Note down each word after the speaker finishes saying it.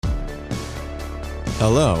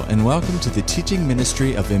Hello, and welcome to the teaching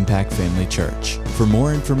ministry of Impact Family Church. For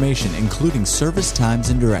more information, including service times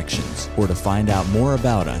and directions, or to find out more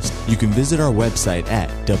about us, you can visit our website at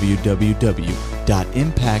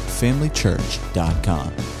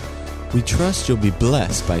www.impactfamilychurch.com. We trust you'll be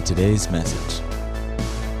blessed by today's message.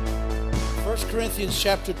 1 Corinthians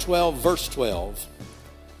chapter 12, verse 12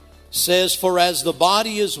 says, "For as the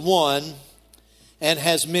body is one and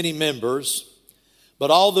has many members, but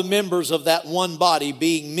all the members of that one body,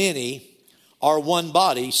 being many, are one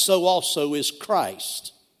body, so also is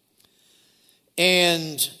Christ."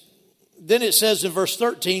 And then it says in verse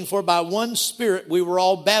 13, "For by one Spirit we were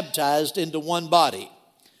all baptized into one body,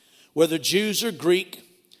 whether Jews or Greek,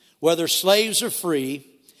 whether slaves or free,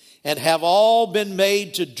 and have all been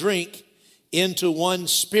made to drink into one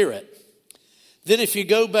Spirit." Then if you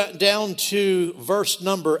go back down to verse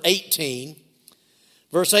number 18,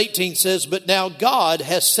 verse 18 says, "But now God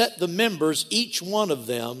has set the members, each one of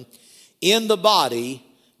them, in the body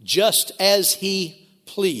just as He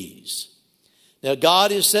pleased." Now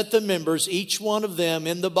God has set the members, each one of them,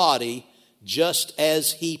 in the body just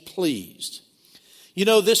as He pleased. You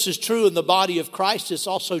know, this is true in the body of Christ. It's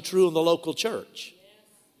also true in the local church.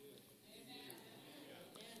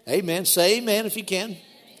 Amen. Say amen if you can.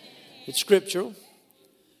 It's scriptural.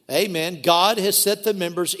 Amen. God has set the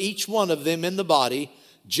members, each one of them, in the body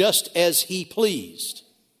just as He pleased.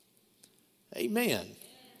 Amen.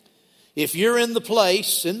 If you're in the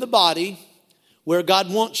place, in the body, where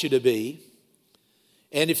God wants you to be,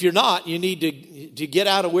 and if you're not, you need to get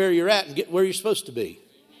out of where you're at and get where you're supposed to be.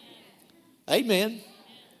 Amen.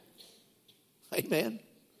 Amen.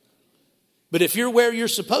 But if you're where you're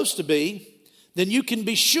supposed to be, then you can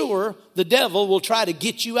be sure the devil will try to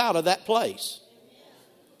get you out of that place.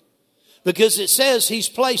 Because it says He's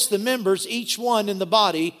placed the members, each one in the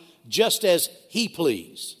body, just as He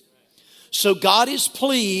pleased. So God is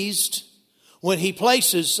pleased when He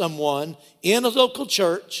places someone in a local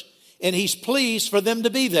church, and He's pleased for them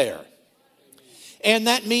to be there. And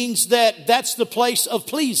that means that that's the place of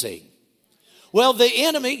pleasing. Well, the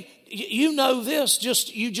enemy, you know this,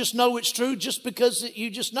 you just know it's true just because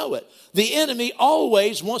you just know it. The enemy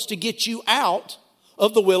always wants to get you out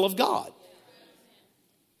of the will of God.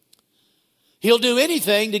 He'll do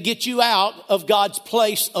anything to get you out of God's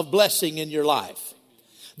place of blessing in your life.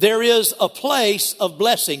 There is a place of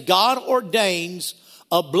blessing. God ordains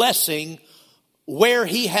a blessing where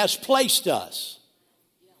He has placed us.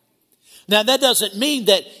 Now, that doesn't mean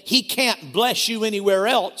that He can't bless you anywhere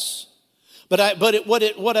else. What I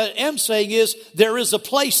am saying is there is a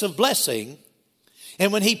place of blessing.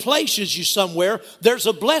 And when He places you somewhere, there's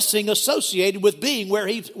a blessing associated with being where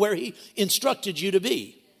He instructed you to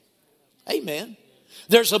be. Amen.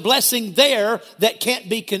 There's a blessing there that can't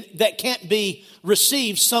be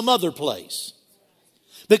received some other place.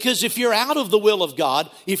 Because if you're out of the will of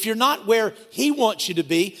God, if you're not where He wants you to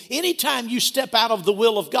be, anytime you step out of the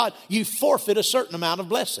will of God, you forfeit a certain amount of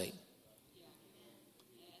blessing.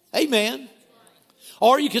 Amen.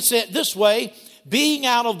 Or you could say it this way: being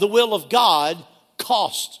out of the will of God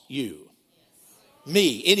costs you,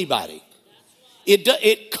 me, anybody.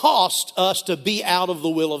 It costs us to be out of the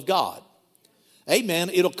will of God. Amen.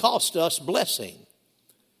 It'll cost us blessing.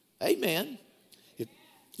 Amen.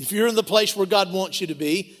 If you're in the place where God wants you to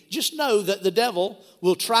be, just know that the devil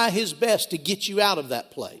will try his best to get you out of that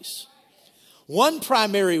place. One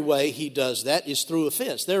primary way he does that is through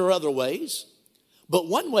offense. There are other ways, but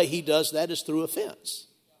one way he does that is through offense.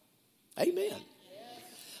 Amen.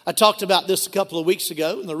 I talked about this a couple of weeks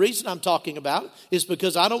ago, and the reason I'm talking about it is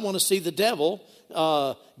because I don't want to see the devil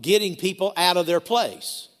getting people out of their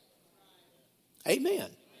place. Amen.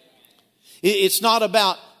 It's not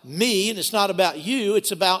about me and it's not about you.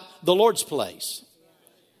 It's about the Lord's place.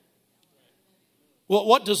 Well,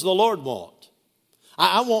 what does the Lord want?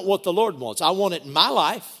 I want what the Lord wants. I want it in my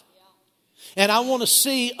life. And I want to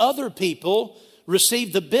see other people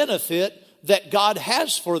receive the benefit that God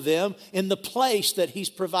has for them in the place that He's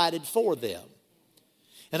provided for them.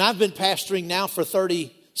 And I've been pastoring now for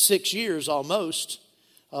 36 years almost.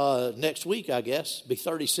 Next week, I guess, be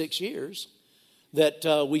 36 years.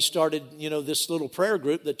 That we started, this little prayer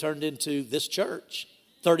group that turned into this church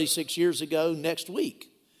 36 years ago next week.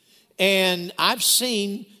 And I've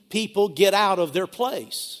seen people get out of their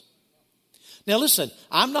place. Now listen,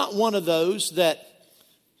 I'm not one of those that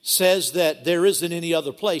says that there isn't any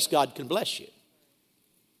other place God can bless you.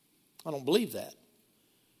 I don't believe that.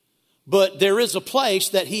 But there is a place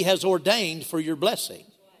that He has ordained for your blessing.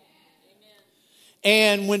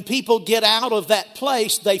 And when people get out of that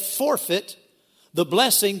place, they forfeit the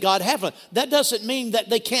blessing God has. That doesn't mean that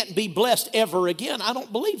they can't be blessed ever again. I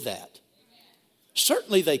don't believe that.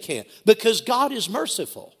 Certainly they can, because God is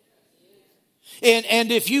merciful.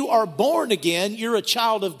 And if you are born again, you're a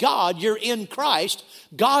child of God, you're in Christ,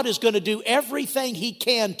 God is going to do everything He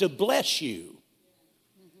can to bless you.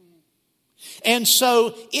 And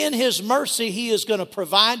so in His mercy, He is going to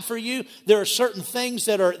provide for you. There are certain things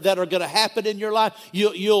that are going to happen in your life.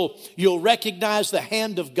 You'll recognize the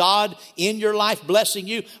hand of God in your life blessing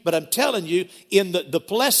you. But I'm telling you, in the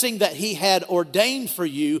blessing that He had ordained for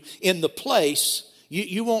you in the place,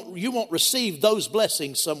 you won't receive those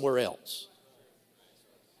blessings somewhere else.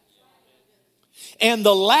 And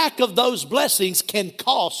the lack of those blessings can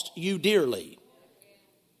cost you dearly.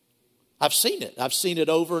 I've seen it. I've seen it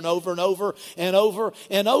over and over and over and over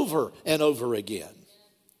and over and over again.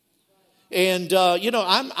 And,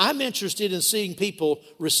 I'm interested in seeing people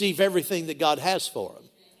receive everything that God has for them.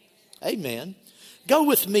 Amen. Go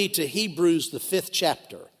with me to Hebrews, the 5th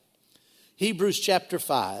chapter. Hebrews chapter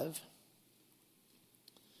 5.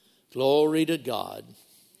 Glory to God.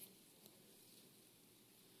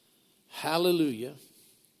 Hallelujah.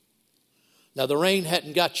 Now the rain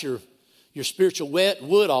hadn't got your spiritual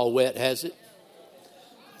wood all wet, has it?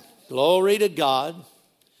 Glory to God.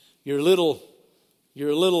 You're a little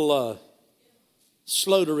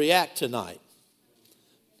slow to react tonight.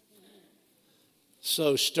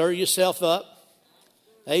 So stir yourself up.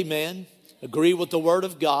 Amen. Agree with the Word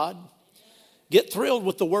of God. Get thrilled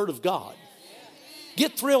with the Word of God.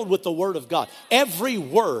 Get thrilled with the Word of God. Every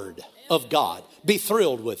word of God. Be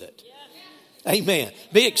thrilled with it. Amen.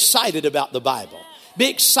 Be excited about the Bible. Be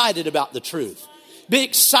excited about the truth. Be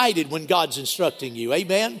excited when God's instructing you.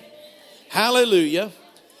 Amen. Hallelujah.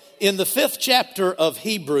 In the 5th chapter of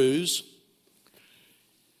Hebrews,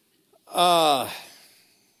 let's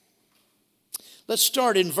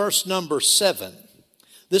start in verse number 7.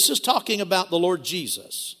 This is talking about the Lord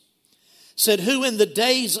Jesus. It said, who in the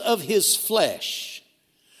days of His flesh,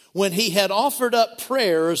 when He had offered up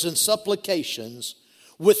prayers and supplications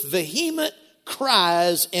with vehement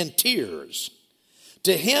cries and tears,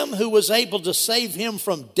 to Him who was able to save Him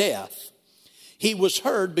from death, He was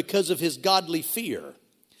heard because of His godly fear.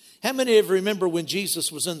 How many of you remember when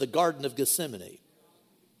Jesus was in the Garden of Gethsemane?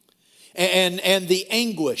 And the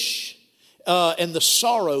anguish and the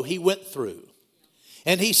sorrow He went through.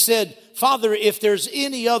 And He said, Father, if there's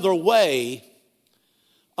any other way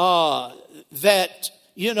that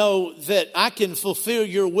I can fulfill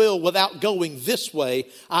your will without going this way,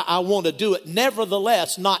 I want to do it.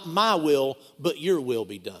 Nevertheless, not my will, but your will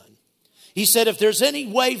be done. He said, if there's any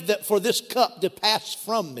way that for this cup to pass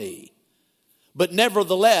from me, but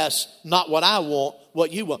nevertheless, not what I want,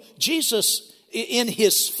 what you want. Jesus, in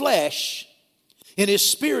His flesh, in His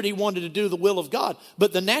spirit, He wanted to do the will of God.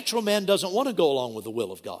 But the natural man doesn't want to go along with the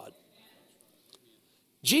will of God.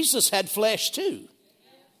 Jesus had flesh too.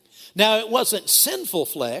 Now, it wasn't sinful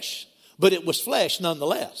flesh, but it was flesh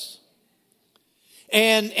nonetheless.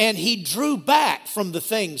 And He drew back from the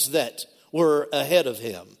things that were ahead of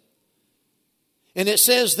Him. And it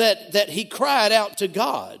says that He cried out to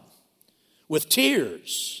God with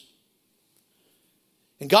tears.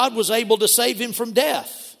 And God was able to save Him from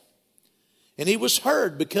death. And He was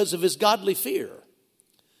heard because of His godly fear.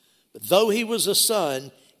 But though He was a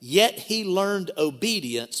son, yet He learned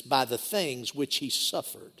obedience by the things which He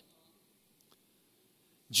suffered.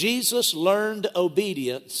 Jesus learned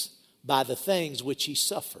obedience by the things which He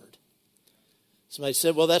suffered. Somebody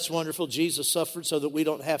said, well, that's wonderful. Jesus suffered so that we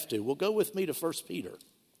don't have to. Well, go with me to 1 Peter.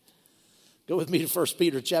 Go with me to 1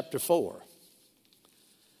 Peter chapter 4.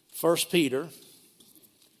 1 Peter.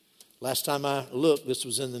 Last time I looked, this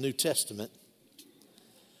was in the New Testament.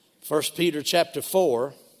 1 Peter chapter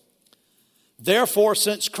 4. Therefore,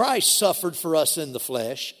 since Christ suffered for us in the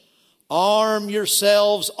flesh, arm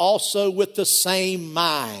yourselves also with the same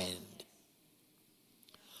mind.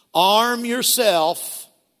 Arm yourself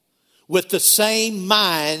with the same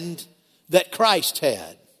mind that Christ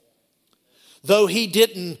had. Though He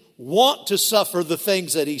didn't want to suffer the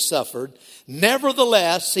things that He suffered,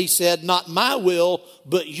 nevertheless, He said, not my will,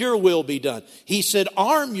 but your will be done. He said,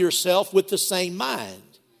 arm yourself with the same mind.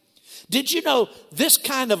 Did you know this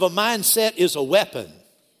kind of a mindset is a weapon?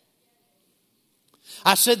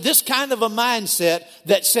 I said this kind of a mindset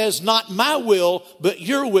that says not my will, but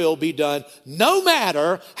your will be done. No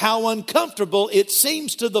matter how uncomfortable it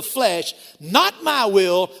seems to the flesh, not my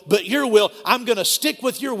will, but your will. I'm going to stick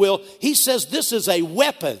with your will. He says this is a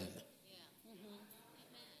weapon.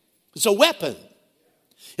 It's a weapon.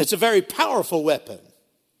 It's a very powerful weapon.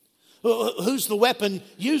 Who's the weapon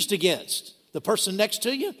used against? The person next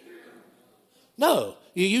to you? No.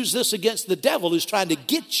 You use this against the devil who's trying to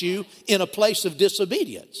get you in a place of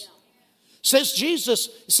disobedience. Says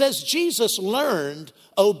Jesus learned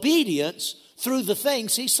obedience through the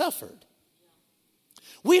things he suffered.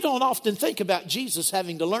 We don't often think about Jesus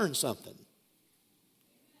having to learn something.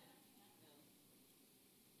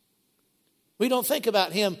 We don't think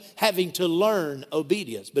about him having to learn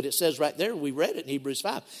obedience. But it says right there, we read it in Hebrews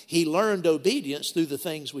 5. He learned obedience through the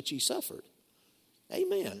things which he suffered.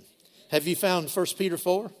 Amen. Have you found 1 Peter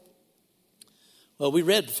 4? Well, we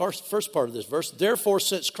read the first part of this verse. Therefore,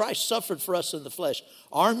 since Christ suffered for us in the flesh,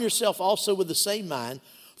 arm yourself also with the same mind.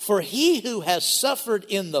 For he who has suffered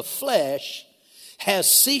in the flesh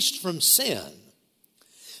has ceased from sin,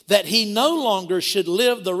 that he no longer should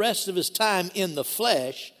live the rest of his time in the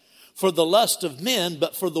flesh for the lust of men,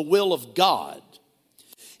 but for the will of God.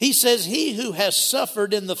 He says, he who has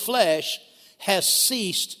suffered in the flesh has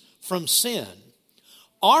ceased from sin.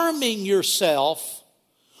 Arming yourself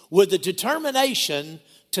with the determination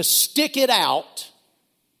to stick it out.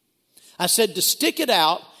 I said to stick it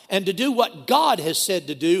out and to do what God has said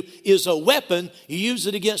to do is a weapon. You use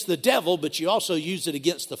it against the devil, but you also use it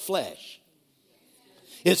against the flesh.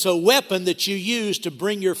 It's a weapon that you use to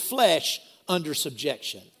bring your flesh under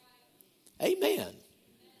subjection. Amen.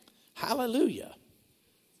 Hallelujah.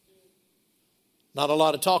 Not a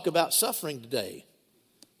lot of talk about suffering today,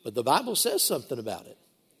 but the Bible says something about it.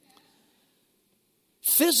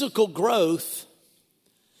 Physical growth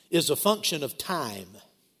is a function of time.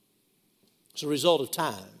 It's a result of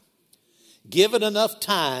time. Give it enough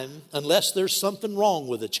time, unless there's something wrong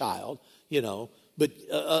with a child, but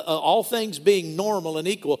all things being normal and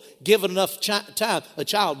equal, give it enough time, a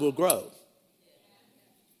child will grow.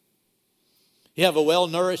 You have a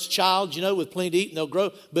well-nourished child, with plenty to eat, and they'll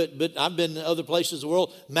grow. But I've been in other places in the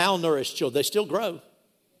world, malnourished children, they still grow.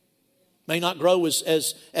 May not grow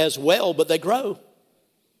as well, but they grow.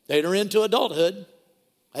 They enter into adulthood.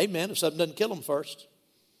 Amen, if something doesn't kill them first.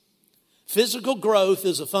 Physical growth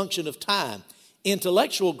is a function of time.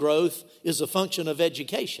 Intellectual growth is a function of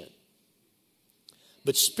education.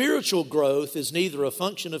 But spiritual growth is neither a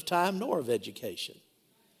function of time nor of education.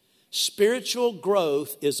 Spiritual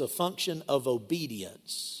growth is a function of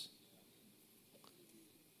obedience.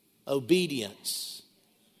 Obedience.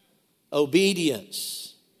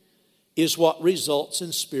 Obedience is what results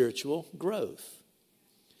in spiritual growth.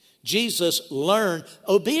 Jesus learned.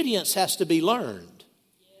 Obedience has to be learned.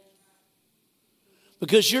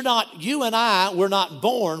 Because you and I, we're not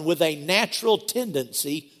born with a natural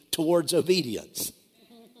tendency towards obedience.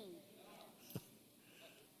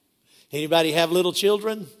 Anybody have little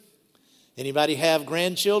children? Anybody have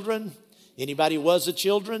grandchildren? Anybody was a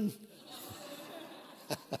children?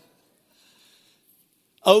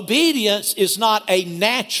 Obedience is not a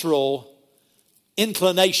natural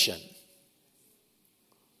inclination.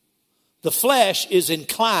 The flesh is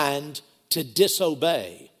inclined to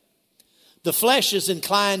disobey. The flesh is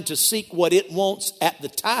inclined to seek what it wants at the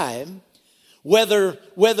time, whether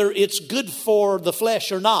it's good for the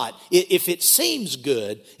flesh or not. If it seems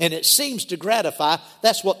good and it seems to gratify,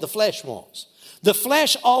 that's what the flesh wants. The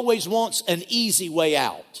flesh always wants an easy way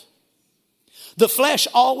out. The flesh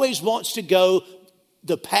always wants to go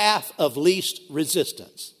the path of least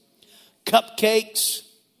resistance. Cupcakes,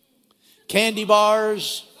 candy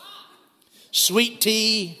bars, sweet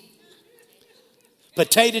tea,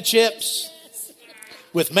 potato chips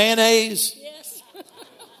with mayonnaise. Yes.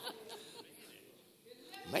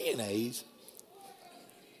 Mayonnaise.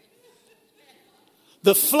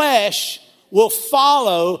 The flesh will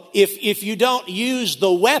follow if you don't use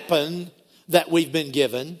the weapon that we've been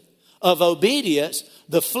given of obedience.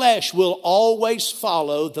 The flesh will always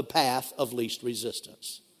follow the path of least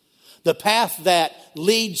resistance. The path that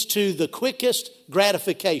leads to the quickest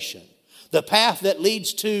gratification. The path that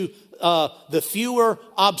leads to the fewer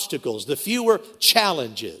obstacles, the fewer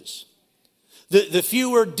challenges, the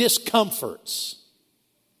fewer discomforts.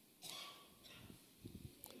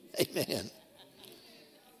 Amen.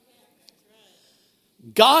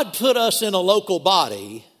 God put us in a local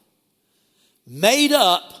body made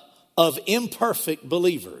up of imperfect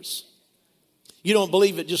believers. You don't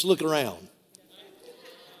believe it, just look around.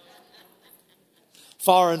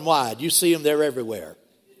 Far and wide, you see them, they're everywhere.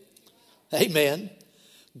 Amen.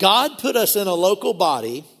 God put us in a local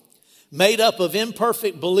body made up of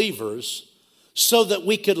imperfect believers so that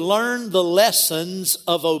we could learn the lessons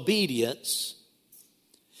of obedience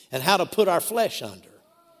and how to put our flesh under.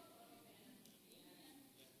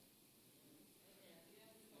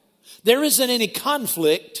 There isn't any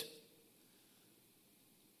conflict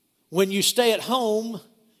when you stay at home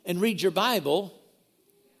and read your Bible.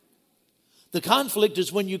 The conflict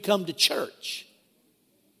is when you come to church.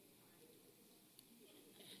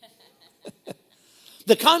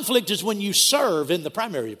 The conflict is when you serve in the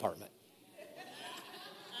primary department.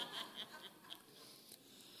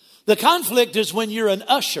 The conflict is when you're an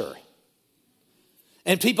usher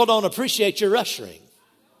and people don't appreciate your ushering.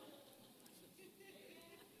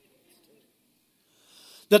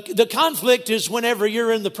 The conflict is whenever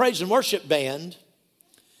you're in the praise and worship band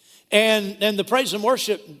and the praise and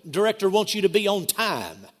worship director wants you to be on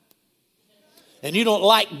time. And you don't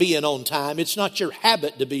like being on time. It's not your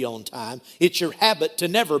habit to be on time. It's your habit to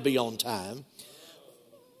never be on time.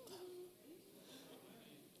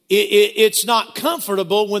 It's not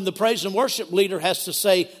comfortable when the praise and worship leader has to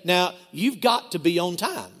say, now, you've got to be on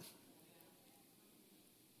time.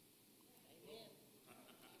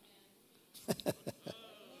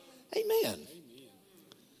 Amen.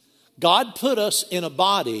 God put us in a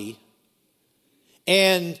body,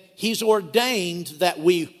 and He's ordained that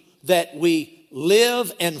we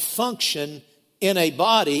live and function in a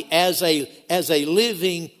body as a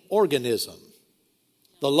living organism.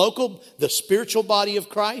 The spiritual body of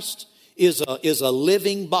Christ is a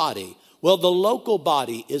living body. Well, the local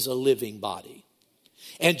body is a living body.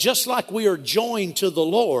 And just like we are joined to the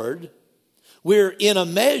Lord, we're in a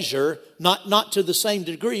measure, not to the same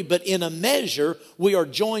degree, but in a measure, we are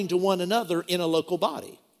joined to one another in a local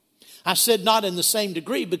body. I said not in the same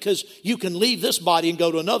degree because you can leave this body and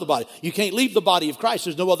go to another body. You can't leave the body of Christ.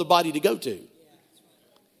 There's no other body to go to.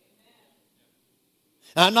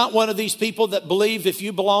 And I'm not one of these people that believe if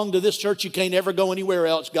you belong to this church, you can't ever go anywhere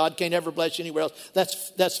else. God can't ever bless you anywhere else.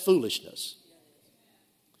 That's foolishness.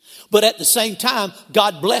 But at the same time,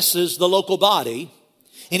 God blesses the local body,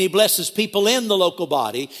 and He blesses people in the local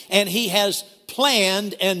body, and He has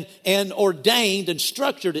planned and ordained and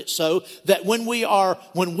structured it so that when we are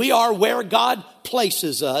where God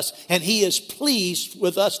places us, and He is pleased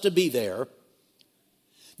with us to be there,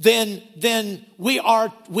 then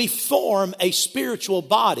we form a spiritual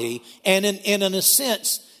body, and in a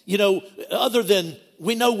sense, other than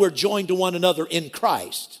we know we're joined to one another in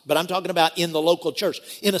Christ, but I'm talking about in the local church.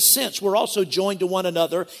 In a sense, we're also joined to one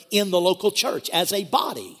another in the local church as a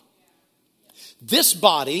body. This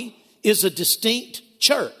body is a distinct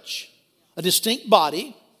church, a distinct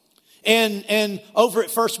body, and over at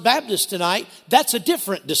First Baptist tonight, that's a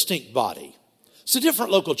different distinct body. It's a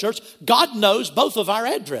different local church. God knows both of our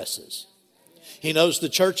addresses. He knows the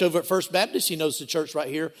church over at First Baptist. He knows the church right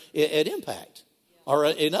here at Impact or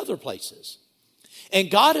in other places. And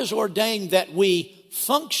God has ordained that we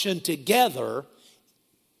function together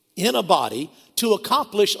in a body to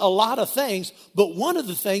accomplish a lot of things. But one of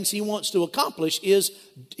the things He wants to accomplish is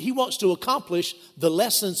He wants to accomplish the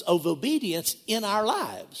lessons of obedience in our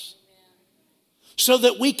lives. So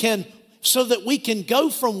that we can go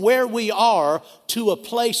from where we are to a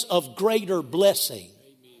place of greater blessing.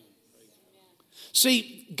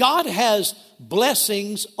 See, God has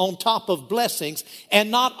blessings on top of blessings,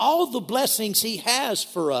 and not all the blessings He has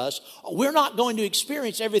for us, we're not going to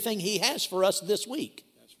experience everything He has for us this week.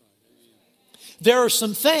 There are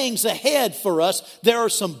some things ahead for us. There are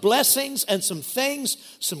some blessings and some things,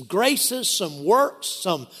 some graces, some works,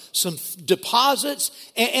 some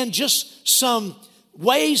deposits, and just some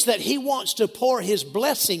ways that He wants to pour His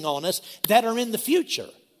blessing on us that are in the future.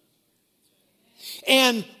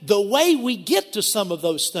 And the way we get to some of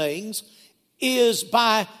those things is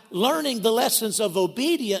by learning the lessons of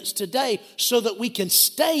obedience today so that we can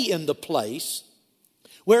stay in the place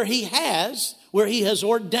where He has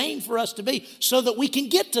ordained for us to be so that we can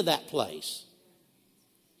get to that place.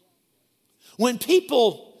 When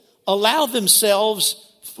people allow themselves,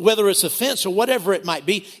 whether it's offense or whatever it might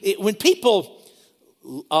be, when people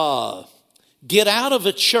get out of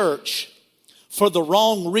a church for the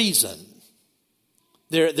wrong reason,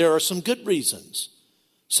 there are some good reasons.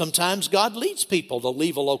 Sometimes God leads people to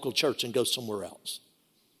leave a local church and go somewhere else.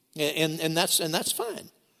 And that's fine.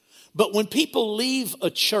 But when people leave a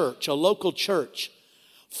church, a local church,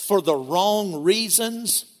 for the wrong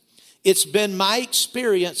reasons, it's been my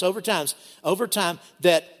experience over time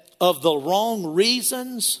that of the wrong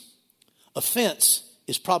reasons, offense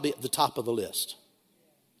is probably at the top of the list.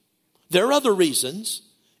 There are other reasons,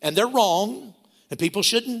 and they're wrong, and people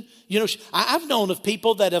shouldn't, I've known of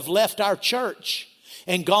people that have left our church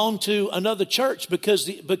and gone to another church because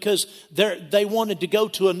they wanted to go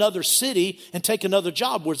to another city and take another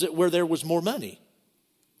job where there was more money.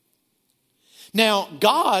 Now,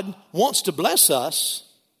 God wants to bless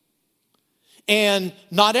us, and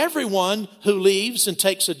not everyone who leaves and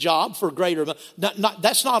takes a job for greater money,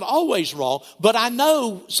 that's not always wrong, but I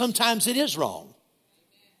know sometimes it is wrong.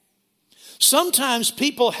 Sometimes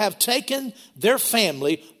people have taken their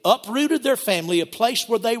family, uprooted their family, a place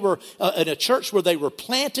where they were, in a church where they were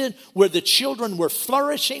planted, where the children were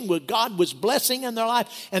flourishing, where God was blessing in their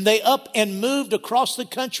life, and they up and moved across the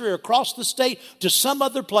country or across the state to some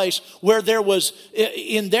other place where there was,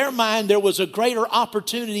 in their mind, there was a greater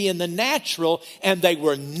opportunity in the natural, and they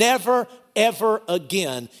were never, ever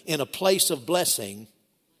again in a place of blessing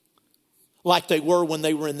like they were when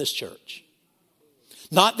they were in this church.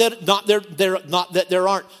 Not that there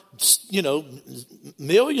aren't,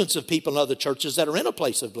 millions of people in other churches that are in a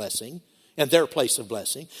place of blessing and their place of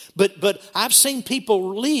blessing. But I've seen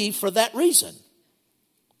people leave for that reason.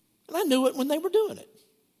 And I knew it when they were doing it.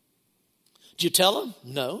 Did you tell them?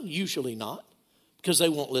 No, usually not, because they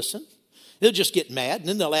won't listen. They'll just get mad, and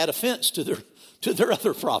then they'll add offense to their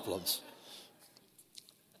other problems.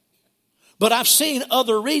 But I've seen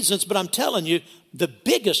other reasons, but I'm telling you, the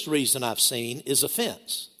biggest reason I've seen is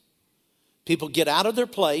offense. People get out of their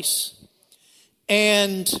place,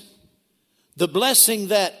 and the blessing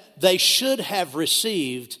that they should have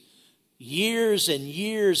received years and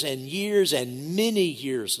years and years and many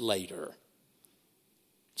years later,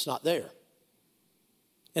 it's not there.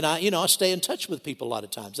 And I stay in touch with people a lot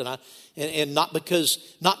of times, and not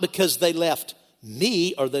because they left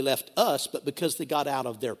me or they left us, but because they got out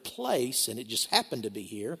of their place and it just happened to be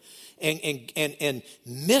here and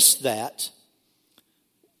missed that.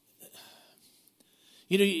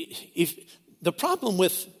 If the problem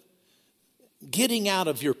with getting out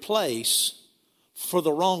of your place for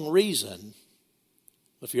the wrong reason,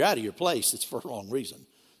 if you're out of your place, it's for the wrong reason.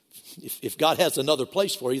 If God has another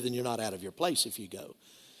place for you, then you're not out of your place if you go.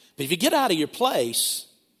 But if you get out of your place,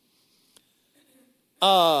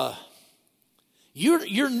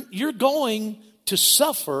 you're going to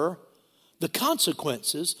suffer the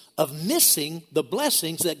consequences of missing the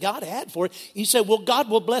blessings that God had for you. You say, well, God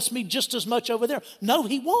will bless me just as much over there. No,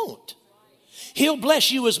 he won't. He'll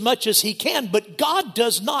bless you as much as he can, but God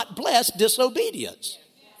does not bless disobedience.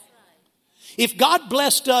 If God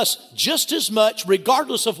blessed us just as much,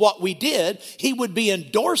 regardless of what we did, he would be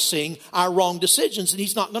endorsing our wrong decisions, and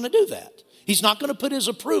he's not going to do that. He's not going to put his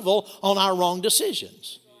approval on our wrong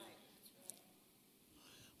decisions.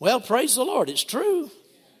 Well, praise the Lord, it's true.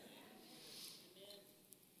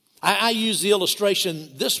 I use the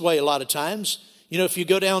illustration this way a lot of times. If you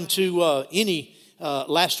go down to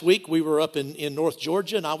last week we were up in North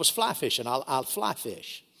Georgia, and I was fly fishing. I'll fly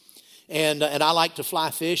fish. And I like to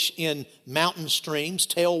fly fish in mountain streams,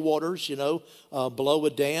 tailwaters, below a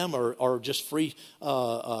dam or just free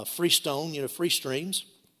stone, free streams.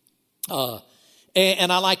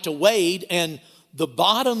 And I like to wade, and the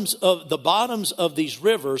bottoms of these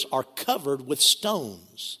rivers are covered with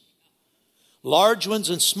stones, large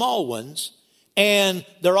ones and small ones, and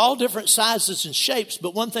they're all different sizes and shapes.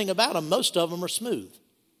 But one thing about them, most of them are smooth.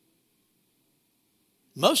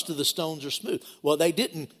 Most of the stones are smooth. Well, they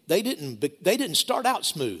didn't start out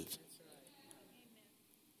smooth.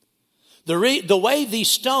 The way these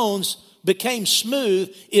stones became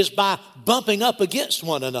smooth is by bumping up against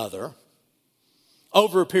one another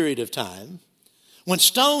over a period of time. When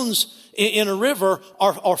stones in a river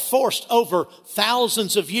are forced over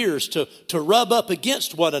thousands of years to rub up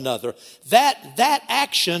against one another, that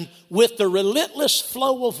action with the relentless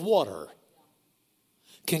flow of water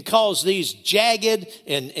can cause these jagged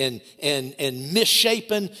and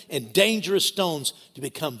misshapen and dangerous stones to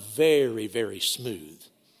become very, very smooth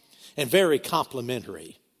and very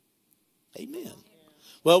complementary. Amen.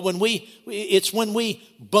 Well, it's when we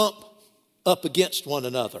bump up against one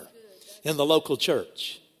another in the local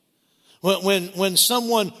church. When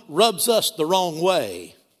someone rubs us the wrong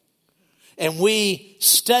way and we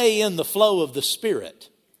stay in the flow of the Spirit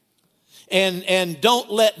and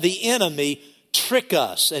don't let the enemy trick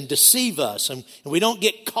us and deceive us, and we don't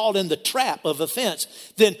get caught in the trap of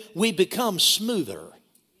offense, then we become smoother.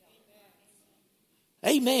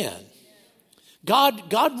 Amen.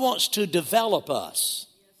 God wants to develop us.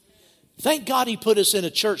 Thank God he put us in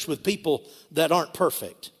a church with people that aren't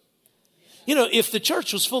perfect. If the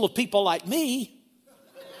church was full of people like me,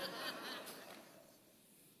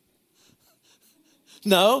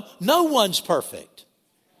 no one's perfect.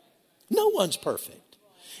 No one's perfect.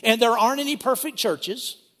 And there aren't any perfect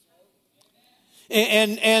churches.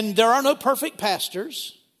 And there are no perfect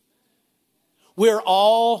pastors. We're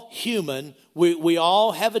all human. We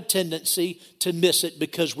all have a tendency to miss it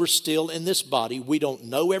because we're still in this body. We don't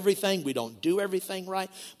know everything. We don't do everything right.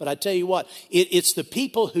 But I tell you what, it's the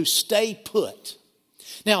people who stay put.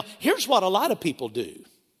 Now, here's what a lot of people do.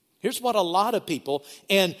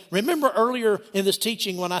 And remember earlier in this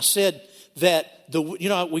teaching when I said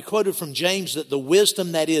we quoted from James that the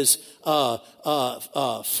wisdom that is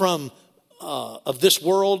from of this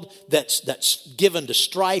world that's given to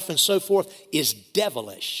strife and so forth is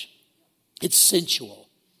devilish. It's sensual.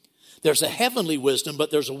 There's a heavenly wisdom, but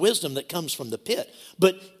there's a wisdom that comes from the pit.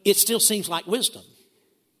 But it still seems like wisdom.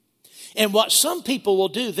 And what some people will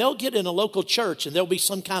do, they'll get in a local church and there'll be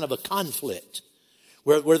some kind of a conflict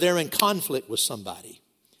where they're in conflict with somebody.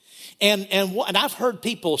 And I've heard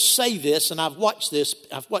people say this, and I've watched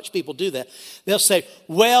people do that. They'll say,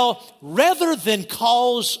 well, rather than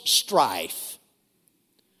cause strife,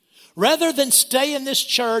 rather than stay in this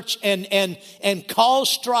church and cause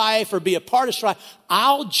strife or be a part of strife,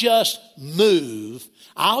 I'll just move.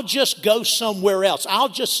 I'll just go somewhere else. I'll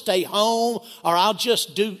just stay home, or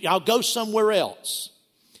I'll go somewhere else.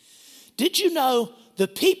 Did you know the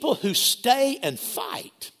people who stay and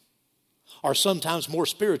fight are sometimes more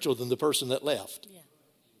spiritual than the person that left? Yeah.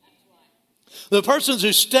 The persons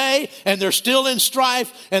who stay and they're still in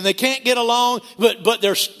strife and they can't get along, but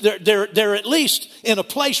they're at least in a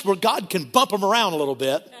place where God can bump them around a little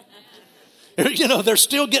bit. You know, they're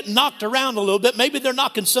still getting knocked around a little bit. Maybe they're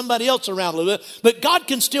knocking somebody else around a little bit, but God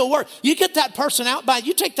can still work. You get that person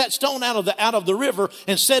you take that stone out of the river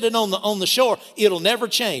and set it on the shore. It'll never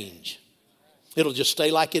change. It'll just stay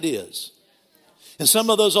like it is. And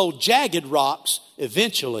some of those old jagged rocks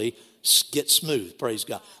eventually get smooth. Praise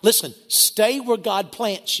God. Listen, stay where God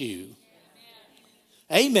plants you.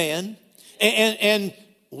 Amen. And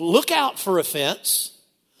look out for offense.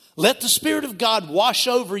 Let the Spirit of God wash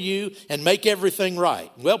over you and make everything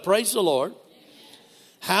right. Well, praise the Lord.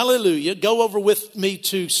 Hallelujah. Go over with me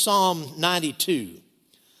to Psalm 92.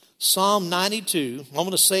 Psalm 92. I'm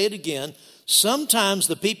going to say it again. Sometimes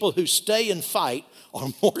the people who stay and fight are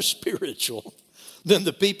more spiritual than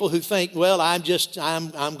the people who think, well, I'm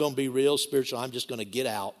going to be real spiritual. I'm just going to get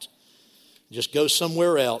out. Just go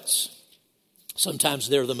somewhere else. Sometimes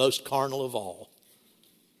they're the most carnal of all.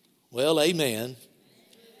 Well, amen.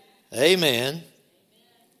 Amen.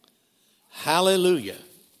 Hallelujah.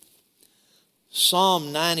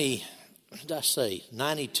 Psalm 90, what did I say?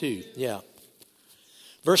 92, yeah.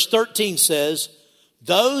 Verse 13 says,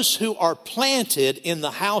 those who are planted in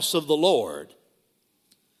the house of the Lord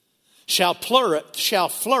shall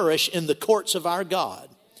flourish in the courts of our God.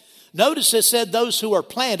 Notice it said those who are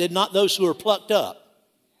planted, not those who are plucked up.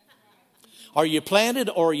 Are you planted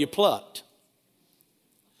or are you plucked?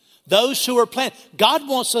 Those who are planted. God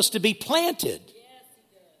wants us to be planted.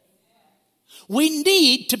 We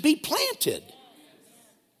need to be planted.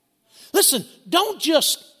 Listen, don't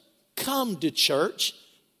just come to church,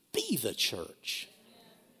 be the church.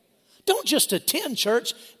 Don't just attend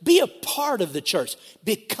church, be a part of the church.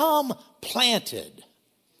 Become planted.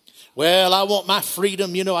 Well, I want my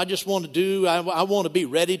freedom, I just want to I want to be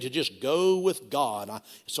ready to just go with God.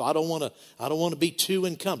 So I don't want to be too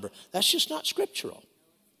encumbered. That's just not scriptural.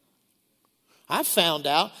 I've found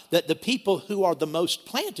out that the people who are the most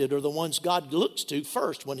planted are the ones God looks to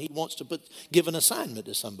first when he wants to give an assignment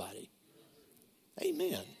to somebody.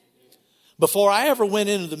 Amen. Before I ever went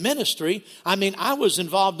into the ministry, I was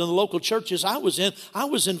involved in the local churches I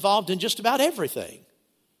was involved in just about everything.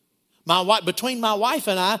 Between my wife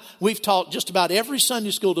and I, we've taught just about every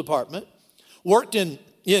Sunday school department, worked in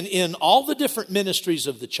all the different ministries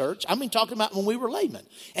of the church. Talking about when we were laymen,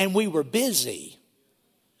 and we were busy.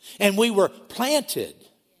 And we were planted.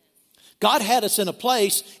 God had us in a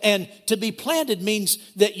place, and to be planted means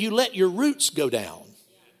that you let your roots go down.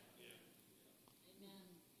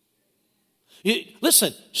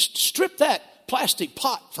 Listen, strip that plastic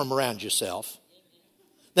pot from around yourself,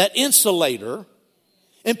 that insulator,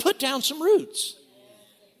 and put down some roots.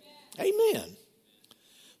 Amen.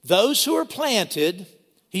 Those who are planted,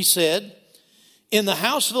 he said, in the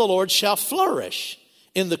house of the Lord shall flourish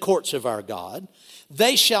in the courts of our God.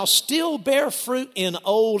 They shall still bear fruit in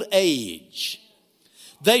old age.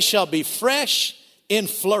 They shall be fresh in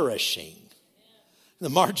flourishing. The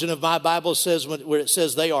margin of my Bible says, where it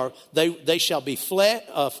says they shall be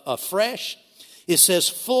fresh, it says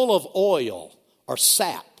full of oil or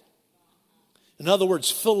sap. In other words,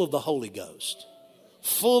 full of the Holy Ghost.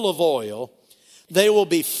 Full of oil. They will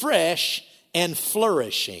be fresh and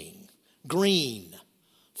flourishing. Green.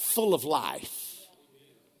 Full of life.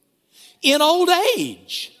 In old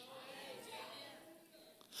age.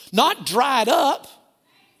 Not dried up.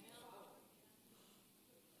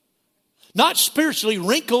 Not spiritually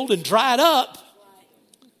wrinkled and dried up.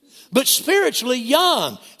 But spiritually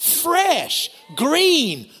young, fresh,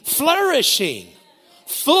 green, flourishing,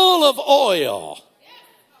 full of oil.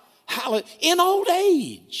 In old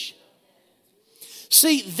age.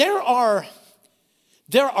 See, there are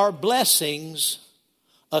there are blessings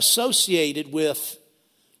associated with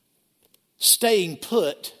staying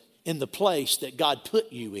put in the place that God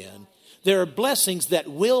put you in. There are blessings that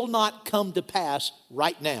will not come to pass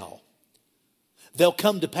right now. They'll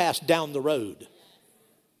come to pass down the road.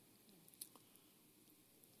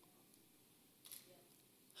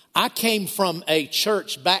 I came from a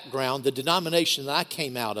church background, the denomination that I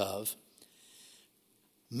came out of.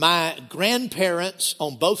 My grandparents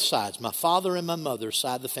on both sides, my father and my mother's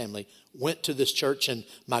side of the family, went to this church. And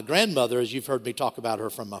my grandmother, as you've heard me talk about her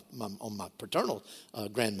from on my paternal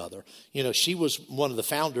grandmother, you know, she was one of the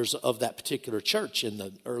founders of that particular church in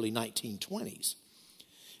the early 1920s.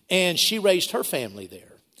 And she raised her family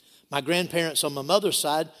there. My grandparents on my mother's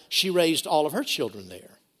side, she raised all of her children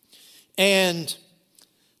there. And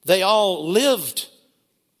they all lived,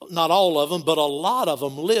 not all of them, but a lot of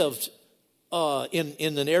them lived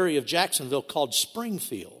in an area of Jacksonville called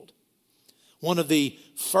Springfield. One of the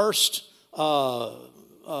first, I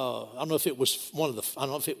don't know if it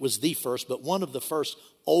was the first, but one of the first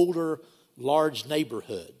older, large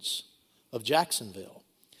neighborhoods of Jacksonville.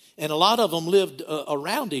 And a lot of them lived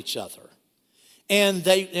around each other. And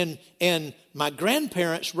and my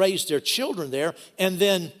grandparents raised their children there, and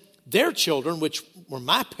then their children, which were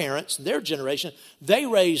my parents and their generation, they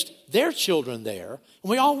raised their children there. And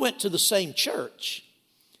we all went to the same church.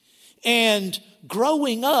 And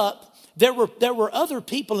growing up, there were other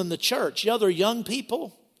people in the church, other young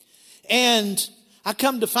people. And I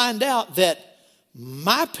come to find out that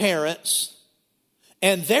my parents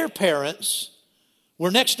and their parents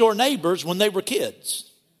were next door neighbors when they were kids.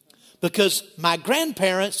 Because my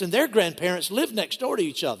grandparents and their grandparents lived next door to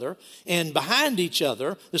each other and behind each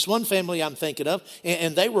other. This one family I'm thinking of,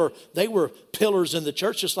 and they were pillars in the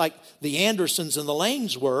church, just like the Andersons and the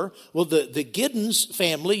Lanes were. Well, the Giddens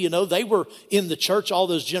family, you know, they were in the church all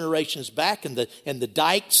those generations back, and the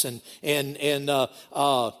Dykes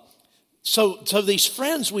so these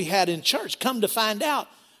friends we had in church, come to find out,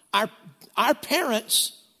 our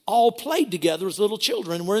parents all played together as little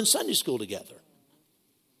children and were in Sunday school together.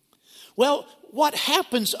 Well, what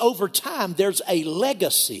happens over time, there's a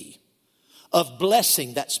legacy of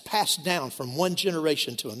blessing that's passed down from one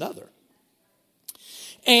generation to another.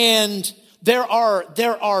 And there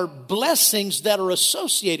are blessings that are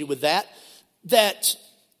associated with that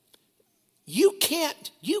you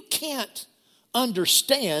can't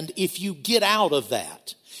understand if you get out of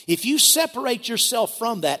that. If you separate yourself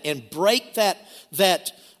from that and break that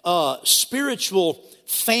spiritual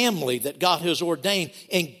family that God has ordained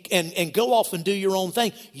and go off and do your own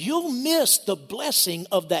thing, you'll miss the blessing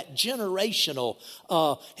of that generational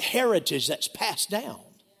heritage that's passed down.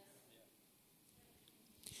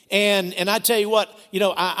 And I tell you what, you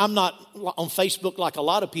know, I'm not on Facebook like a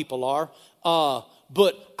lot of people are,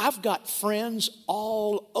 but I've got friends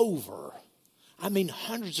all over. I mean,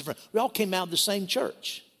 hundreds of friends. We all came out of the same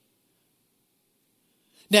church.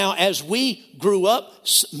 Now, as we grew up,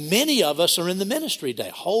 many of us are in the ministry today.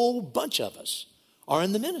 A whole bunch of us are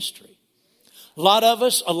in the ministry. A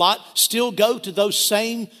lot still go to those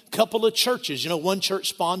same couple of churches. You know, one church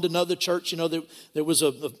spawned another church. You know, there was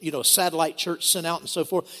a satellite church sent out and so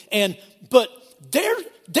forth. But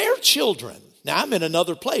their children. Now, I'm in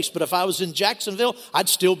another place, but if I was in Jacksonville, I'd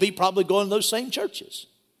still be probably going to those same churches.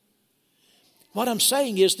 What I'm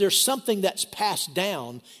saying is there's something that's passed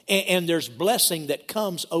down, and there's blessing that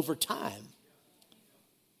comes over time.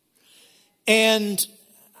 And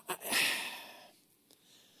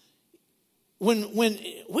when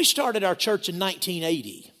we started our church in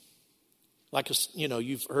 1980, like you know,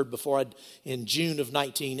 you've heard before, in June of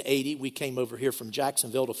 1980, we came over here from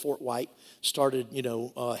Jacksonville to Fort White, started,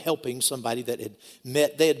 helping somebody that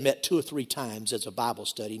they had met 2 or 3 times as a Bible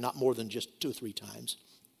study, not more than just 2 or 3 times.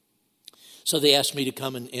 So they asked me to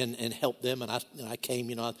come and help them, and I came.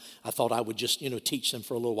 I thought I would just teach them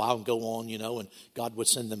for a little while and go on, and God would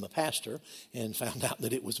send them a pastor, and found out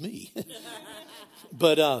that it was me.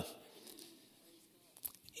 But as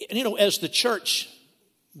the church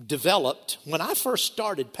developed, when I first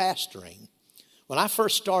started pastoring, when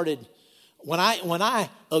I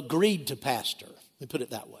agreed to pastor, let me put it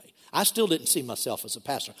that way, I still didn't see myself as a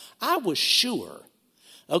pastor. I was sure.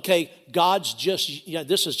 Okay, God's just,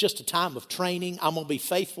 this is just a time of training. I'm going to be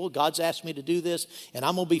faithful. God's asked me to do this, and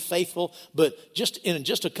I'm going to be faithful. But in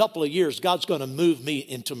just a couple of years, God's going to move me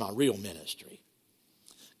into my real ministry.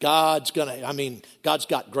 God's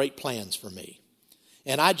got great plans for me.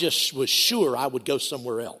 And I just was sure I would go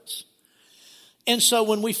somewhere else. And so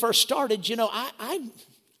when we first started, I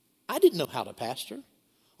didn't know how to pastor.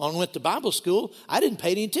 When I went to Bible school, I didn't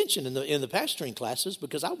pay any attention in the pastoring classes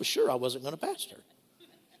because I was sure I wasn't going to pastor.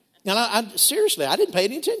 And seriously, I didn't pay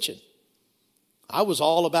any attention. I was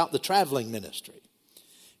all about the traveling ministry.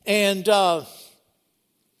 And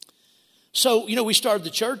so, we started the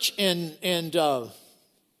church, and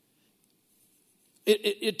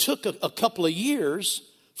it took a couple of years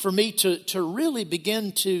for me to really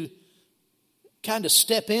begin to kind of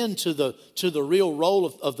step into the real role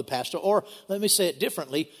of the pastor. Or let me say it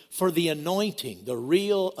differently, for the anointing, the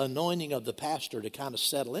real anointing of the pastor to kind of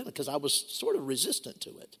settle in, because I was sort of resistant to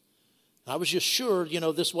it. I was just sure,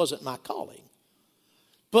 this wasn't my calling.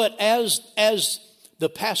 But as the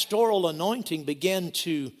pastoral anointing began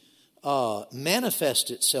to manifest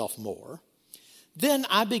itself more, then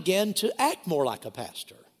I began to act more like a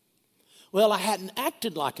pastor. Well, I hadn't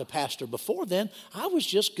acted like a pastor before then. I was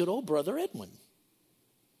just good old Brother Edwin.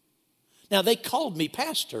 Now, they called me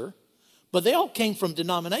pastor, but they all came from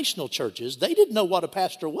denominational churches. They didn't know what a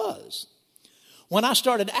pastor was. When I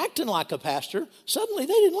started acting like a pastor, suddenly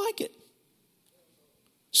they didn't like it.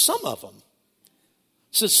 Some of them.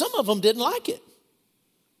 So some of them didn't like it.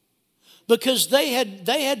 Because they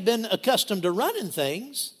had been accustomed to running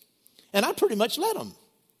things, and I pretty much let them.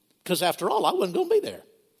 Because after all, I wasn't going to be there.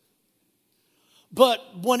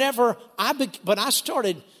 But whenever I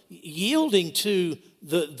started yielding to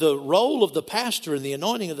the role of the pastor and the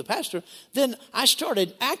anointing of the pastor, then I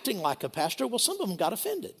started acting like a pastor. Well, some of them got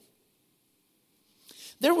offended.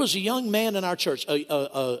 There was a young man in our church,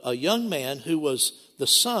 a young man who was the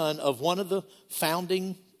son of one of the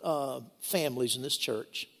founding families in this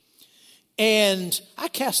church. And I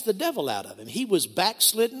cast the devil out of him. He was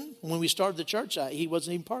backslidden when we started the church. He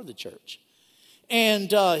wasn't even part of the church.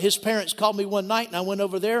 And his parents called me one night, and I went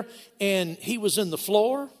over there, and he was in the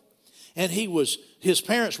floor, and his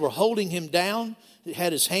parents were holding him down. He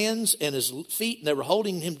had his hands and his feet, and they were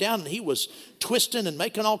holding him down, and he was twisting and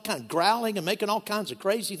making all kinds, growling and making all kinds of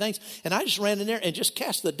crazy things. And I just ran in there and just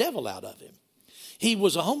cast the devil out of him. He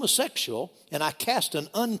was a homosexual, and I cast an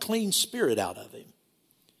unclean spirit out of him.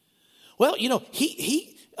 Well,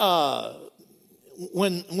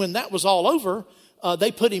 when that was all over,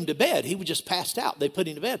 they put him to bed. He was just passed out. They put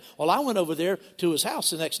him to bed. Well, I went over there to his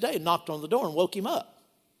house the next day and knocked on the door and woke him up.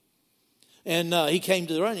 And he came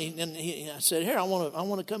to the door, and I said, "Here, I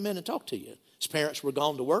want to come in and talk to you." His parents were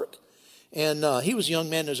gone to work, and he was a young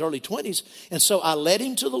man in his early 20s. And so I led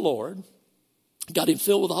him to the Lord, got him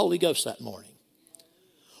filled with the Holy Ghost that morning.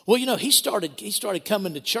 Well, he started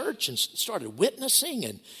coming to church and started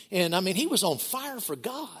witnessing, and I mean, he was on fire for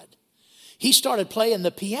God. He started playing the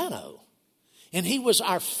piano, and he was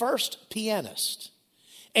our first pianist.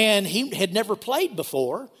 And he had never played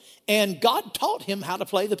before, and God taught him how to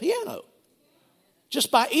play the piano. Just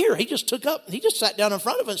by ear. He just sat down in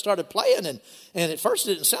front of it and started playing, and at first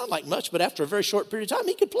it didn't sound like much, but after a very short period of time,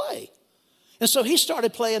 he could play. And so he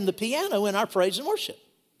started playing the piano in our praise and worship.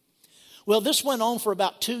 Well, this went on for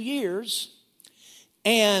about 2 years,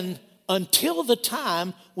 and until the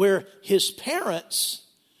time where his parents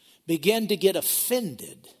began to get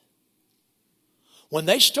offended. When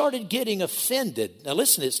they started getting offended, now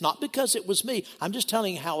listen, it's not because it was me. I'm just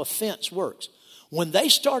telling you how offense works. When they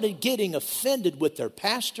started getting offended with their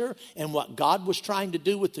pastor and what God was trying to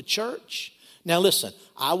do with the church. Now listen,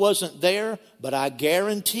 I wasn't there, but I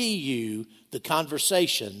guarantee you the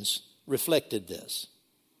conversations reflected this.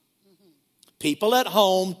 People at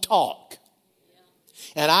home talk.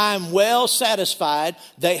 And I'm well satisfied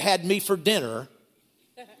they had me for dinner.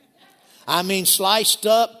 I mean, sliced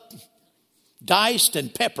up, diced,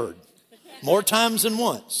 and peppered more times than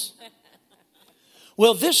once.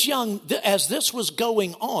 Well, as this was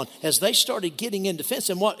going on, as they started getting in defense,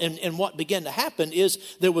 and what began to happen is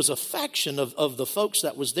there was a faction of the folks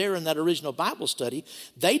that was there in that original Bible study.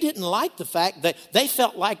 They didn't like the fact that they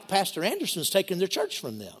felt like Pastor Anderson's taking their church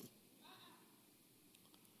from them.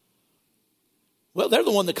 Well, they're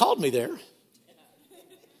the one that called me there.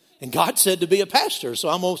 And God said to be a pastor, so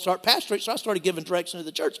I'm going to start pastoring. So I started giving direction to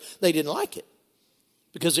the church. They didn't like it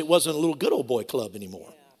because it wasn't a little good old boy club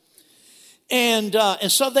anymore. And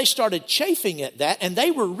so they started chafing at that, and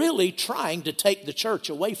they were really trying to take the church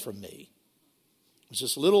away from me. It was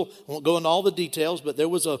just a little, I won't go into all the details, but there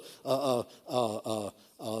was a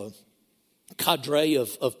cadre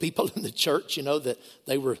of people in the church, that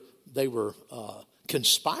they were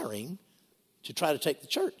conspiring to try to take the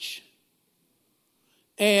church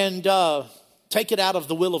and take it out of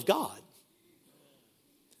the will of God.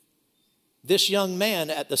 This young man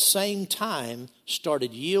at the same time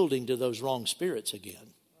started yielding to those wrong spirits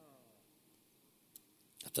again.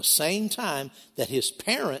 At the same time that his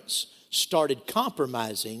parents started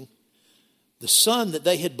compromising, the son that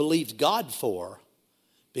they had believed God for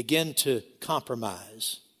began to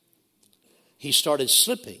compromise. He started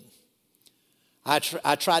slipping. I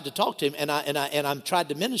tried to talk to him, and I tried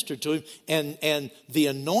to minister to him, and the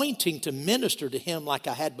anointing to minister to him like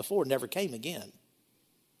I had before never came again.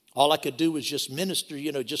 All I could do was just minister,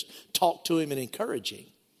 just talk to him and encourage him.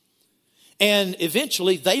 And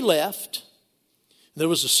eventually they left. There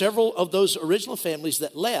was several of those original families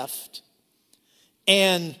that left.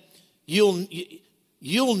 And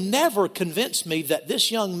you'll never convince me that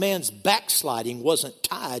this young man's backsliding wasn't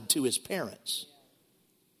tied to his parents.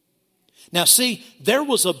 Now see, there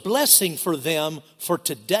was a blessing for them for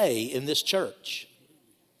today in this church.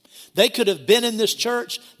 They could have been in this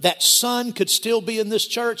church. That son could still be in this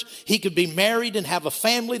church. He could be married and have a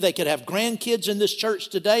family. They could have grandkids in this church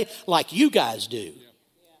today like you guys do.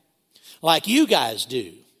 Like you guys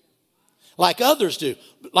do. Like others do.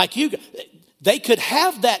 Like you. They could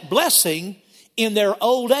have that blessing in their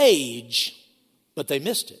old age, but they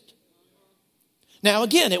missed it. Now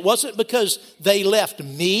again, it wasn't because they left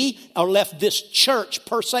me or left this church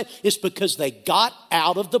per se. It's because they got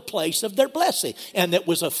out of the place of their blessing. And it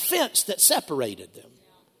was a fence that separated them.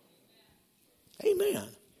 Amen.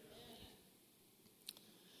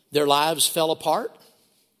 Their lives fell apart.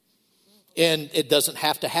 And it doesn't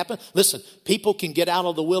have to happen. Listen, people can get out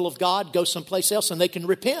of the will of God, go someplace else, and they can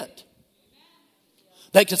repent.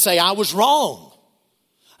 They can say, I was wrong.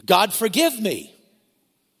 God forgive me.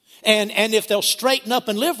 And if they'll straighten up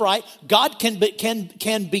and live right, God can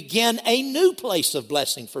begin a new place of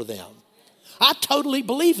blessing for them. I totally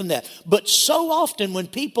believe in that. But so often when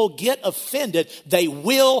people get offended, they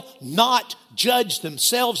will not judge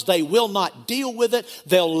themselves. They will not deal with it.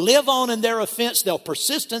 They'll live on in their offense. They'll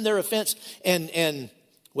persist in their offense. And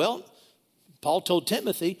well, Paul told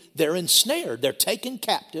Timothy, they're ensnared. They're taken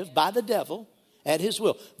captive by the devil at his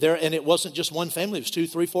will. And it wasn't just one family. It was 2,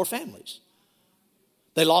 3, 4 families.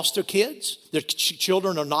 They lost their kids. Their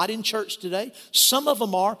children are not in church today. Some of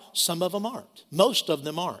them are, some of them aren't. Most of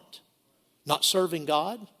them aren't. Not serving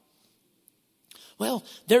God. Well,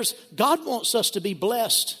 God wants us to be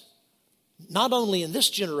blessed, not only in this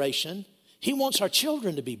generation. He wants our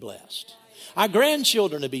children to be blessed. Our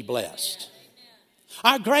grandchildren to be blessed.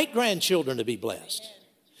 Our great-grandchildren to be blessed.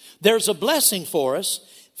 There's a blessing for us.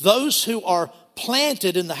 Those who are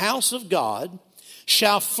planted in the house of God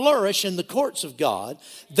shall flourish in the courts of God.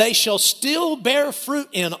 They shall still bear fruit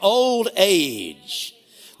in old age.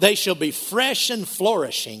 They shall be fresh and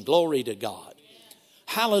flourishing. Glory to God.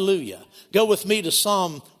 Hallelujah. Go with me to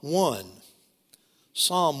Psalm 1.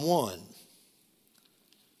 Psalm 1.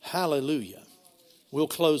 Hallelujah. We'll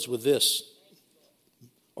close with this,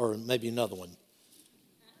 or maybe another one.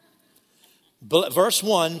 Verse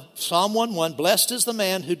 1, Psalm 1:1, blessed is the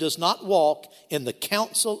man who does not walk in the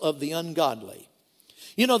counsel of the ungodly.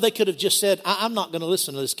 They could have just said, I'm not going to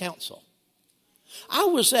listen to this counsel. I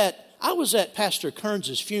was at Pastor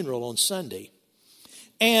Kearns' funeral on Sunday,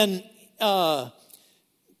 and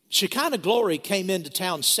Shekinah Glory came into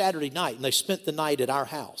town Saturday night, and they spent the night at our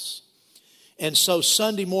house. And so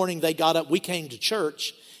Sunday morning they got up, we came to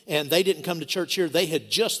church, and they didn't come to church here. They had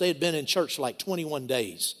been in church like 21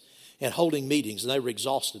 days and holding meetings, and they were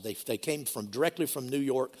exhausted. They came directly from New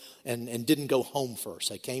York and didn't go home first.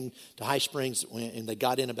 They came to High Springs, and they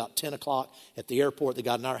got in about 10 o'clock at the airport. They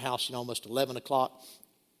got in our house almost 11 o'clock.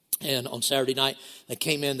 And on Saturday night, they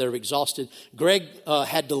came in, they were exhausted. Greg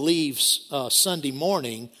had to leave Sunday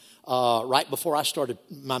morning right before I started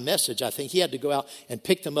my message. I think he had to go out and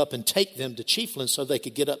pick them up and take them to Chiefland so they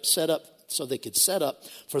could set up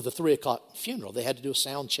for the 3 o'clock funeral. They had to do a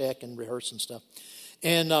sound check and rehearse and stuff.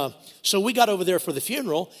 And so we got over there for the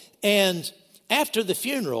funeral. And after the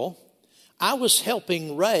funeral, I was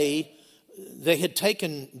helping Ray. They had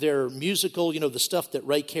taken their musical, the stuff that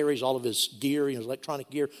Ray carries, all of his gear, his electronic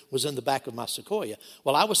gear, was in the back of my Sequoia.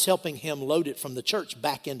 Well, I was helping him load it from the church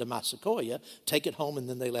back into my Sequoia, take it home, and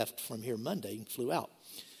then they left from here Monday and flew out.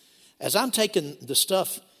 As I'm taking the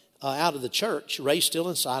stuff out of the church, Ray's still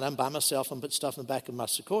inside, I'm by myself, I'm putting stuff in the back of my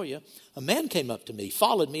Sequoia. A man came up to me,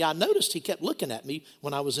 followed me. I noticed he kept looking at me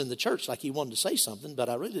when I was in the church like he wanted to say something, but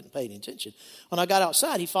I really didn't pay any attention. When I got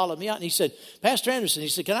outside, he followed me out and he said, Pastor Anderson, he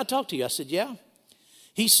said, can I talk to you? I said, yeah.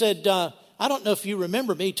 He said, I don't know if you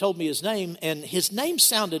remember me. He told me his name, and his name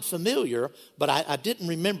sounded familiar, but I didn't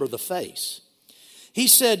remember the face. He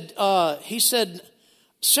said,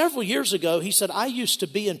 several years ago, he said, I used to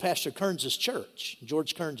be in Pastor Kearns' church,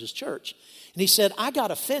 George Kearns' church. And he said, I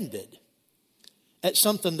got offended at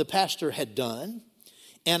something the pastor had done.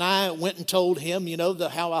 And I went and told him,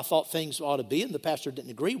 how I thought things ought to be. And the pastor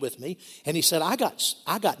didn't agree with me. And he said, I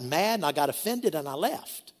got mad and I got offended and I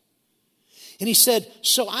left. And he said,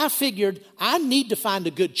 so I figured I need to find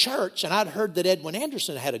a good church. And I'd heard that Edwin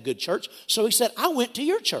Anderson had a good church. So he said, I went to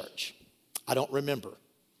your church. I don't remember.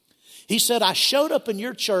 He said, I showed up in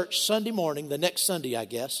your church Sunday morning, the next Sunday, I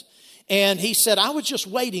guess. And he said, I was just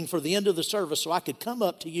waiting for the end of the service so I could come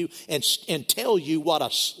up to you and tell you what a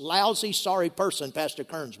lousy, sorry person Pastor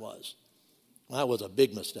Kearns was. Well, that was a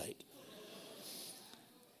big mistake.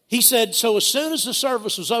 He said, so as soon as the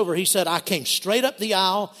service was over, he said, I came straight up the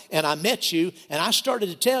aisle and I met you and I started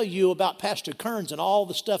to tell you about Pastor Kearns and all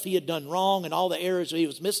the stuff he had done wrong and all the areas he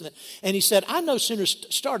was missing it. And he said, I no sooner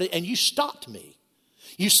started and you stopped me.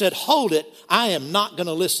 You said, hold it, I am not going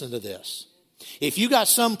to listen to this. If you got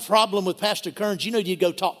some problem with Pastor Kearns, you know you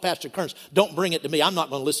go talk to Pastor Kearns. Don't bring it to me. I'm not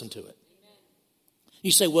going to listen to it.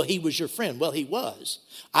 You say, well, he was your friend. Well, he was.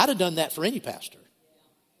 I'd have done that for any pastor.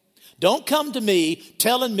 Don't come to me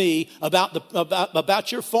telling me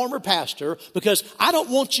about your former pastor because I don't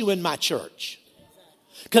want you in my church.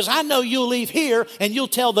 Because I know you'll leave here and you'll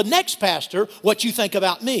tell the next pastor what you think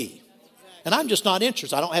about me. And I'm just not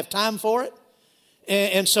interested. I don't have time for it.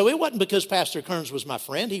 And so it wasn't because Pastor Kearns was my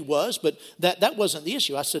friend. He was, but that wasn't the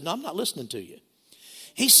issue. I said, no, I'm not listening to you.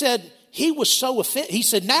 He said, he was so offended. He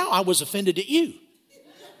said, now I was offended at you.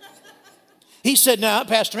 He said, now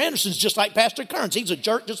Pastor Anderson's just like Pastor Kearns. He's a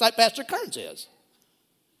jerk just like Pastor Kearns is.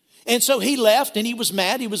 And so he left and he was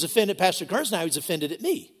mad. He was offended at Pastor Kearns. Now he's offended at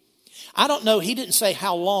me. I don't know. He didn't say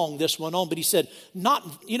how long this went on, but he said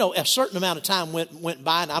a certain amount of time went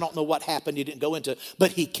by and I don't know what happened. He didn't go into it,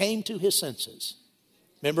 but he came to his senses.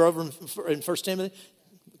 Remember over in 1 Timothy,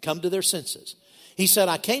 come to their senses. He said,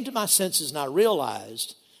 I came to my senses and I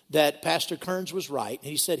realized that Pastor Kearns was right.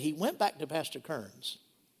 And he said he went back to Pastor Kearns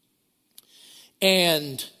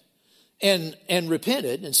and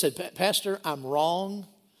repented and said, Pastor, I'm wrong.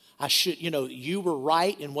 I should, you were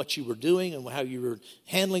right in what you were doing and how you were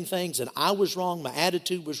handling things. And I was wrong. My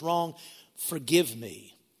attitude was wrong. Forgive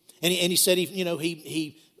me. And he said,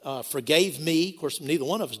 he forgave me. Of course, neither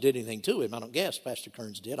one of us did anything to him. I don't guess Pastor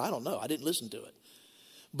Kearns did. I don't know. I didn't listen to it.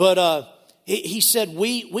 But he said,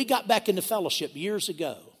 we got back into fellowship years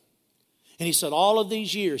ago. And he said, all of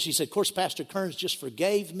these years, he said, of course, Pastor Kearns just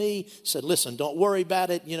forgave me. Said, listen, don't worry about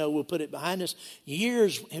it. We'll put it behind us.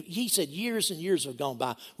 He said, years and years have gone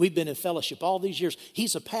by. We've been in fellowship all these years.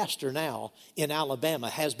 He's a pastor now in Alabama,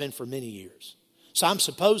 has been for many years. So I'm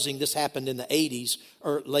supposing this happened in the 80s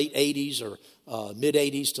or late 80s or mid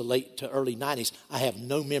 80s to early 90s. I have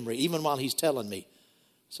no memory, even while he's telling me.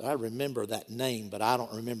 So I remember that name, but I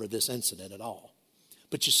don't remember this incident at all.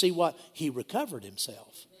 But you see what? He recovered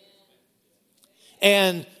himself.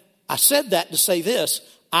 And I said that to say this.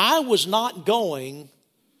 I was not going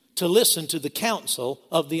to listen to the counsel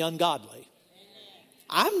of the ungodly.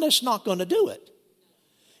 I'm just not going to do it.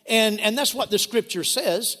 And that's what the scripture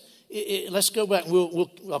says. Let's go back.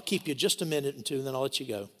 I'll keep you just a minute or two, and then I'll let you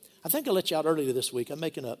go. I think I let you out earlier this week. I'm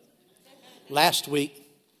making up. Last week,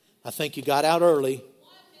 I think you got out early.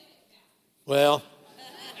 Well,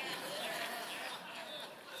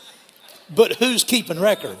 but who's keeping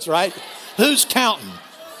records, right? Who's counting?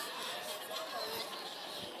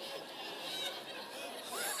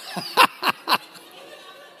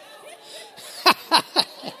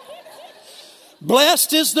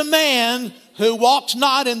 Blessed is the man who walks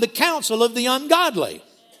not in the counsel of the ungodly,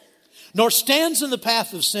 nor stands in the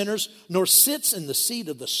path of sinners, nor sits in the seat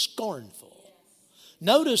of the scornful.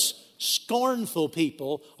 Notice, scornful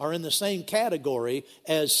people are in the same category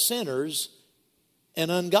as sinners and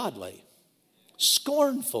ungodly.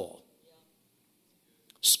 Scornful.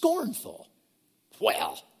 Scornful.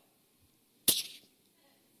 Well,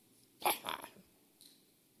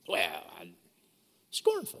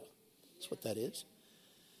 scornful. That's what that is.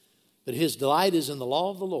 But his delight is in the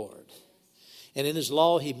law of the Lord. And in his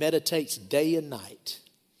law he meditates day and night.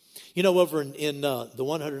 Over in the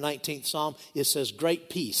 119th Psalm, it says,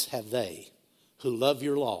 great peace have they who love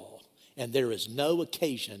your law, and there is no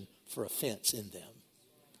occasion for offense in them.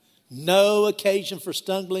 No occasion for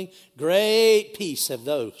stumbling. Great peace have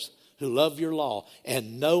those who love your law,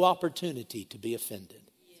 and no opportunity to be offended.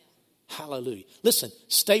 Yeah. Hallelujah. Listen,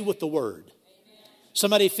 stay with the word. Amen.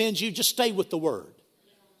 Somebody offends you, just stay with the word.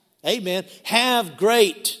 Amen. Have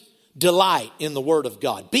great delight in the word of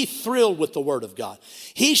God. Be thrilled with the word of God.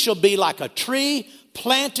 He shall be like a tree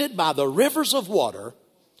planted by the rivers of water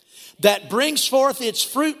that brings forth its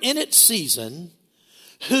fruit in its season,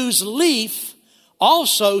 whose leaf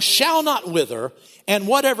also shall not wither, and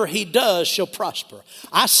whatever he does shall prosper.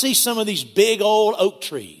 I see some of these big old oak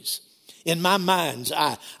trees in my mind's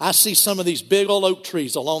eye. I see some of these big old oak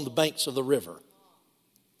trees along the banks of the river.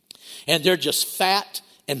 And they're just fat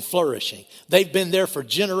and flourishing. They've been there for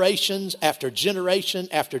generations after generation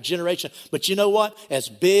after generation. But you know what? As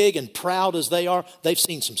big and proud as they are, they've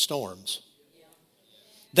seen some storms.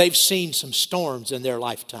 They've seen some storms in their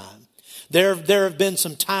lifetime. There have been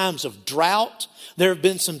some times of drought. There have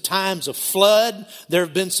been some times of flood. There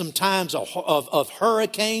have been some times of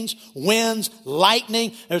hurricanes, winds,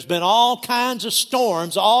 lightning. There's been all kinds of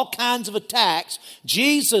storms, all kinds of attacks.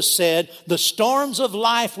 Jesus said, the storms of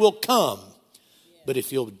life will come. But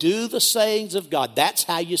if you'll do the sayings of God, that's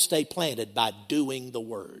how you stay planted, by doing the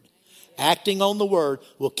word. Acting on the word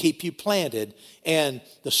will keep you planted, and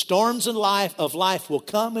the storms of life will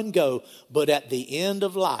come and go, but at the end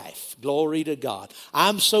of life, glory to God.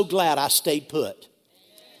 I'm so glad I stayed put.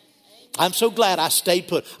 I'm so glad I stayed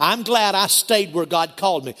put. I'm glad I stayed where God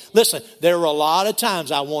called me. Listen, there were a lot of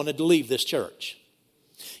times I wanted to leave this church.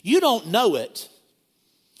 You don't know it,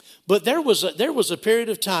 but there was a period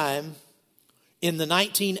of time in the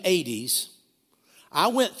 1980s. I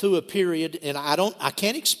went through a period, and I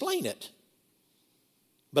can't explain it,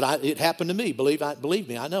 but it happened to me. Believe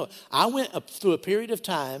me, I know it. I went through a period of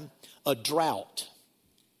time, a drought.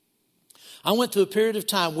 I went through a period of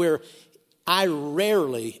time where I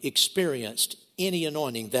rarely experienced any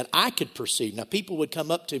anointing that I could perceive. Now, people would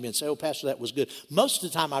come up to me and say, "Oh, Pastor, that was good." Most of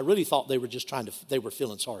the time, I really thought they were just they were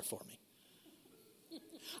feeling sorry for me.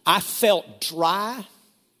 I felt dry.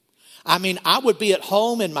 I mean, I would be at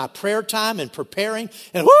home in my prayer time and preparing,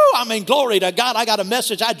 and glory to God, I got a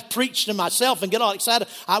message. I'd preach to myself and get all excited.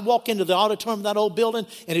 I'd walk into the auditorium of that old building,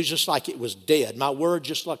 and it was just like it was dead. My words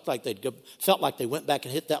just looked like felt like they went back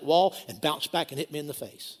and hit that wall and bounced back and hit me in the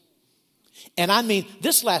face. And I mean,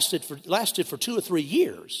 this lasted for 2 or 3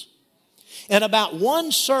 years. And about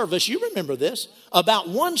one service, you remember this, about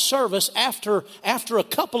one service after a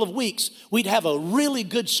couple of weeks, we'd have a really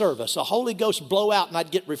good service, a Holy Ghost blowout, and I'd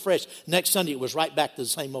get refreshed. Next Sunday, it was right back to the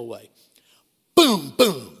same old way. Boom,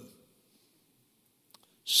 boom.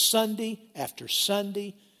 Sunday after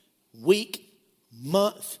Sunday, week,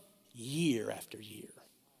 month, year after year.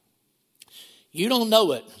 You don't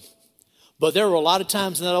know it, but there were a lot of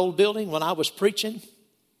times in that old building when I was preaching,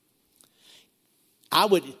 I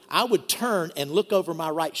would turn and look over my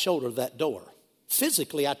right shoulder of that door.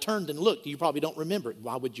 Physically, I turned and looked. You probably don't remember it.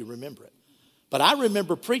 Why would you remember it? But I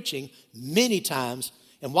remember preaching many times,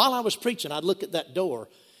 and while I was preaching, I'd look at that door,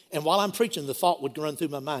 and while I'm preaching, the thought would run through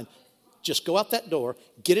my mind, just go out that door,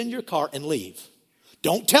 get in your car, and leave.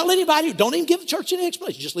 Don't tell anybody. Don't even give the church any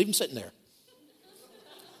explanation. Just leave them sitting there.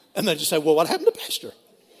 And they just say, "Well, what happened to Pastor?"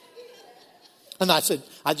 And I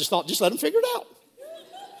just thought, just let them figure it out.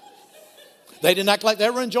 They didn't act like they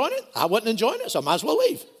were enjoying it. I wasn't enjoying it, so I might as well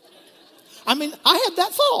leave. I mean, I had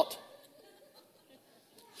that thought.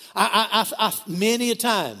 I many a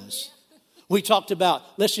times we talked about,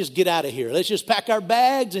 let's just get out of here. Let's just pack our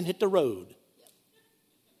bags and hit the road.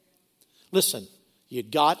 Listen, you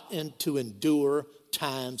got to endure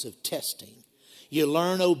times of testing. You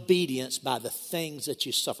learn obedience by the things that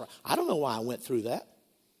you suffer. I don't know why I went through that.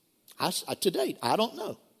 To date, I don't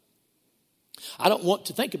know. I don't want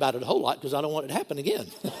to think about it a whole lot because I don't want it to happen again.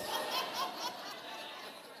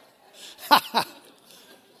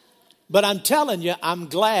 But I'm telling you, I'm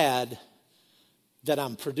glad that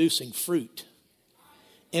I'm producing fruit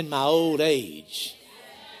in my old age.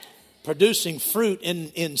 Producing fruit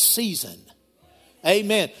in season.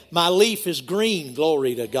 Amen. My leaf is green,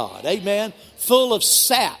 glory to God. Amen. Full of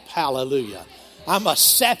sap, hallelujah. I'm a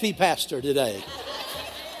sappy pastor today.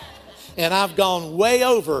 And I've gone way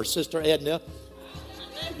over, Sister Edna.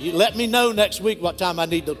 You let me know next week what time I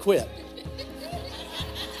need to quit.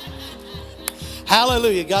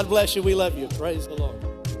 Hallelujah. God bless you. We love you. Praise the Lord.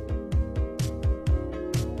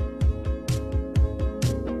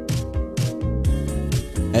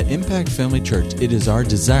 At Impact Family Church, it is our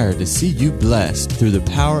desire to see you blessed through the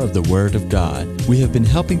power of the Word of God. We have been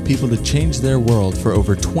helping people to change their world for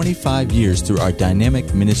over 25 years through our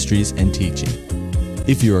dynamic ministries and teaching.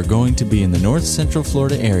 If you are going to be in the North Central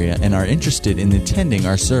Florida area and are interested in attending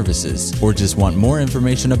our services or just want more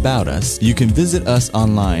information about us, you can visit us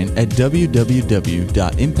online at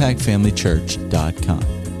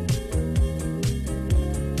www.impactfamilychurch.com.